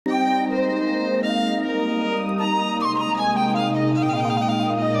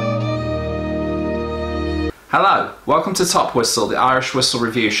Hello, welcome to Top Whistle, the Irish Whistle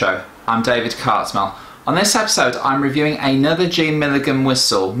Review Show. I'm David Cartmell. On this episode I'm reviewing another Gene Milligan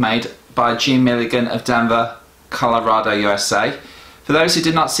whistle made by Gene Milligan of Denver, Colorado, USA. For those who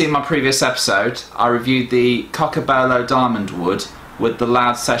did not see my previous episode, I reviewed the Cartmell diamond wood with the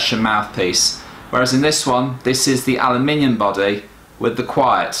loud session mouthpiece, whereas in this one, this is the aluminium body with the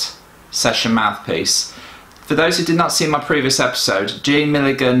quiet session mouthpiece. For those who did not see my previous episode, Gene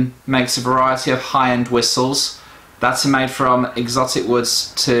Milligan makes a variety of high-end whistles that are made from exotic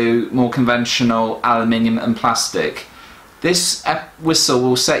woods to more conventional aluminium and plastic. This whistle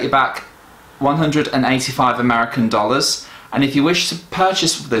will set you back $185 American, and if you wish to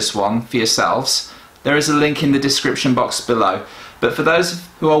purchase this one for yourselves, there is a link in the description box below. But for those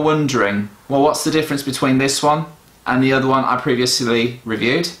who are wondering, well, what's the difference between this one and the other one I previously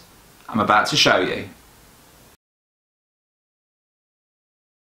reviewed? I'm about to show you.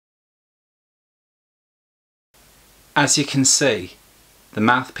 As you can see, the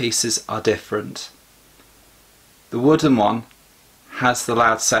mouthpieces are different. The wooden one has the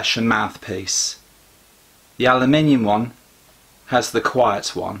loud session mouthpiece. The aluminium one has the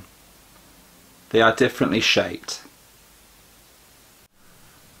quiet one. They are differently shaped.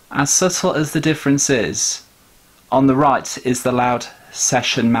 As subtle as the difference is, on the right is the loud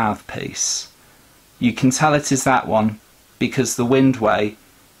session mouthpiece. You can tell it is that one because the windway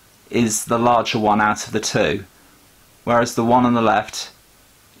is the larger one out of the two, whereas the one on the left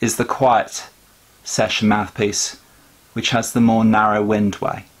is the quiet session mouthpiece, which has the more narrow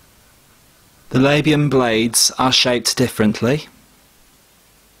windway. The labium blades are shaped differently.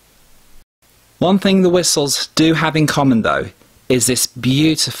 One thing the whistles do have in common though is this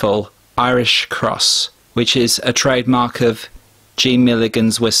beautiful Irish cross, which is a trademark of Gene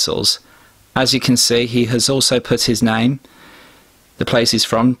Milligan's whistles. As you can see, he has also put his name, the place he's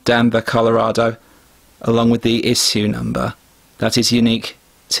from, Denver, Colorado, along with the issue number that is unique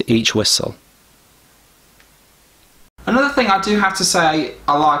to each whistle. Another thing I do have to say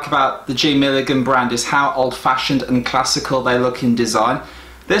I like about the Gene Milligan brand is how old-fashioned and classical they look in design.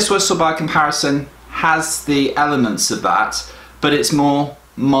 This whistle by comparison has the elements of that, but it's more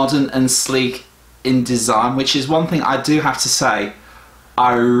modern and sleek in design, which is one thing I do have to say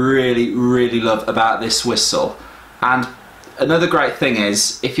I really love about this whistle. And another great thing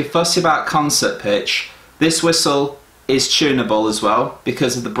is, if you're fussy about concert pitch, this whistle is tunable as well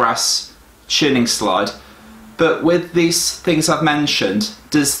because of the brass tuning slide. But with these things I've mentioned,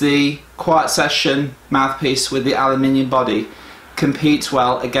 does the quiet session mouthpiece with the aluminium body compete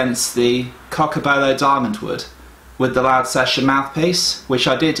well against the Cartmell diamond wood with the loud session mouthpiece, which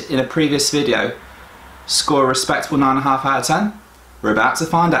I did in a previous video score a respectable 9.5 out of 10? We're about to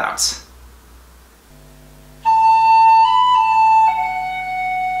find out.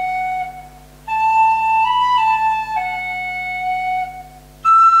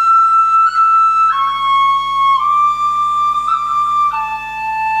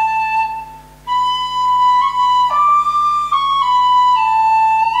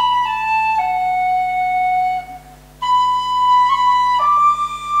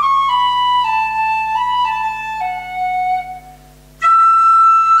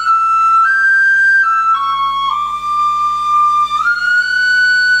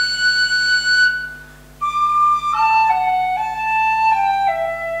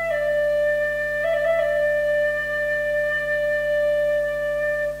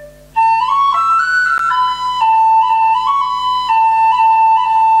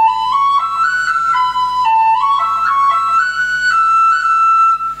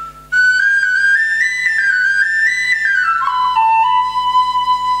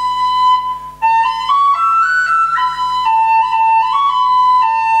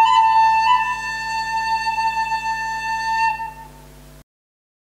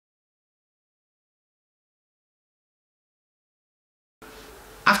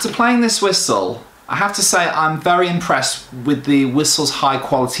 After playing this whistle, I have to say I'm very impressed with the whistle's high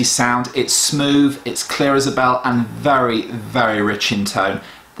quality sound. It's smooth, it's clear as a bell, and very rich in tone.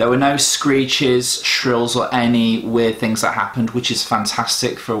 There were no screeches, shrills, or any weird things that happened, which is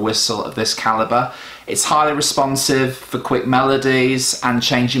fantastic for a whistle of this caliber. It's highly responsive for quick melodies and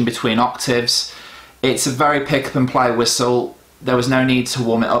changing between octaves. It's a very pick up and play whistle. There was no need to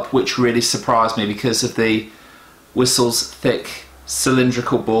warm it up, which really surprised me because of the whistle's thick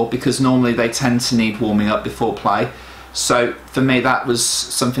cylindrical bore, because normally they tend to need warming up before play. So for me that was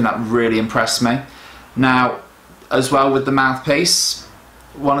something that really impressed me. Now, as well with the mouthpiece,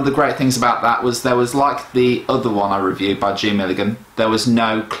 one of the great things about that was there was, like the other one I reviewed by Gene Milligan, there was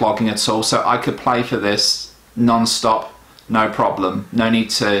no clogging at all, so I could play for this non-stop, no problem. No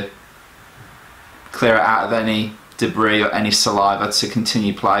need to clear it out of any debris or any saliva to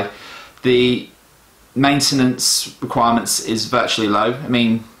continue play. The maintenance requirements is virtually low. I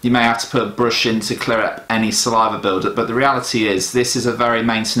mean, you may have to put a brush in to clear up any saliva buildup, but the reality is this is a very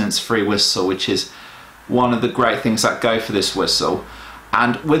maintenance-free whistle, which is one of the great things that go for this whistle.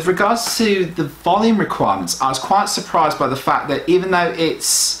 And with regards to the volume requirements, I was quite surprised by the fact that even though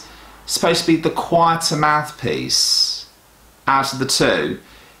it's supposed to be the quieter mouthpiece out of the two,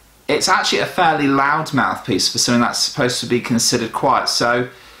 it's actually a fairly loud mouthpiece for something that's supposed to be considered quiet. So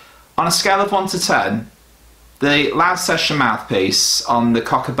on a scale of 1 to 10, the loud session mouthpiece on the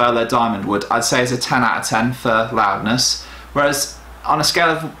Cartmell Diamond Wood, I'd say is a 10 out of 10 for loudness, whereas on a scale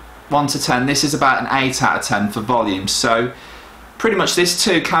of 1 to 10, this is about an 8 out of 10 for volume. So pretty much this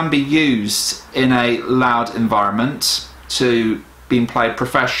too can be used in a loud environment to being played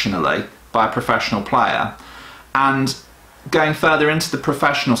professionally by a professional player. And going further into the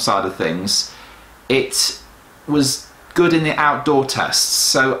professional side of things, it was good in the outdoor tests,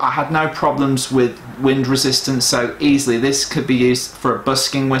 so I had no problems with wind resistance, so easily this could be used for a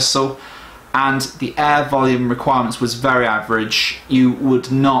busking whistle. And the air volume requirements was very average. You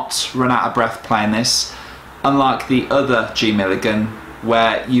would not run out of breath playing this, unlike the other Gene Milligan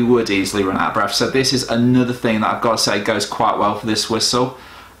where you would easily run out of breath. So this is another thing that I've got to say goes quite well for this whistle.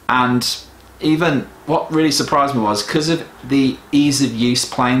 And even what really surprised me was, because of the ease of use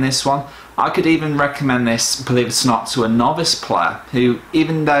playing this one, I could even recommend this, believe it or not, to a novice player who,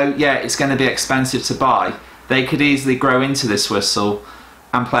 even though, yeah, it's going to be expensive to buy, they could easily grow into this whistle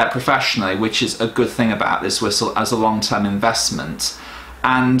and play it professionally, which is a good thing about this whistle as a long-term investment.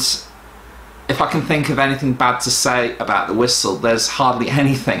 And if I can think of anything bad to say about the whistle, there's hardly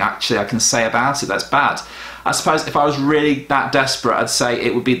anything actually I can say about it that's bad. I suppose if I was really that desperate, I'd say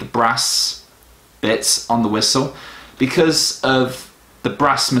it would be the brass bits on the whistle. Because of the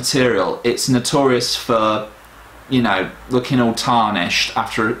brass material, it's notorious for, you know, looking all tarnished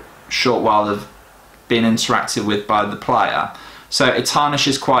after a short while of being interacted with by the player. So it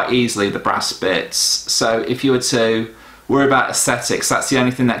tarnishes quite easily, the brass bits. So if you were to worry about aesthetics, that's the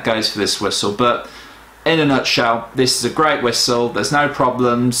only thing that goes for this whistle. But in a nutshell, this is a great whistle. There's no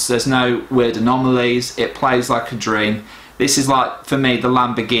problems, there's no weird anomalies, it plays like a dream. This is, like, for me, the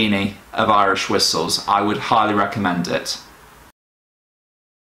Lamborghini of Irish whistles. I would highly recommend it.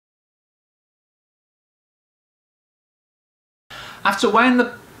 After weighing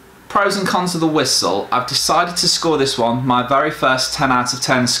the pros and cons of the whistle, I've decided to score this one my very first 10 out of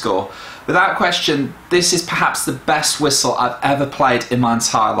 10 score. Without question, this is perhaps the best whistle I've ever played in my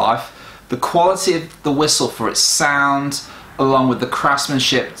entire life. The quality of the whistle for its sound, along with the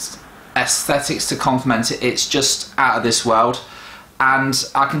craftsmanship, aesthetics to complement it, it's just out of this world. And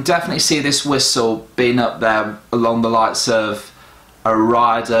I can definitely see this whistle being up there along the likes of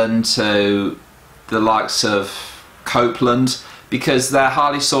O'Riordan to the likes of Copeland, because they're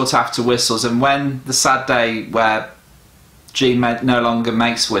highly sought after whistles. And when the sad day where Gene no longer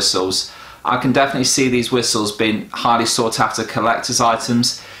makes whistles, I can definitely see these whistles being highly sought after collector's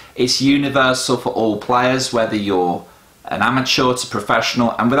items. It's universal for all players, whether you're an amateur to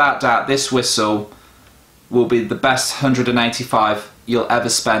professional, and without doubt this whistle will be the best 185 you'll ever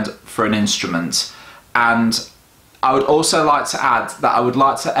spend for an instrument. And I would also like to add that I would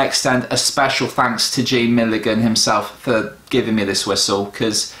like to extend a special thanks to Gene Milligan himself for giving me this whistle,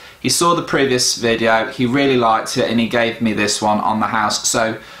 because he saw the previous video, he really liked it, and he gave me this one on the house.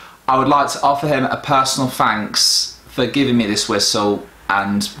 So I would like to offer him a personal thanks for giving me this whistle,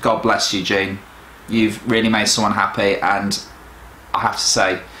 and God bless you, Gene. You've really made someone happy, and I have to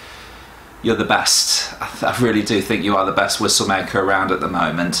say, you're the best. I really do think you are the best whistle maker around at the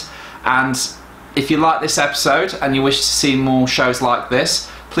moment. And if you like this episode and you wish to see more shows like this,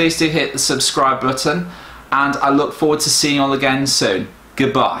 please do hit the subscribe button, and I look forward to seeing you all again soon.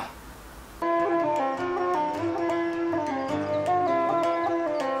 Goodbye.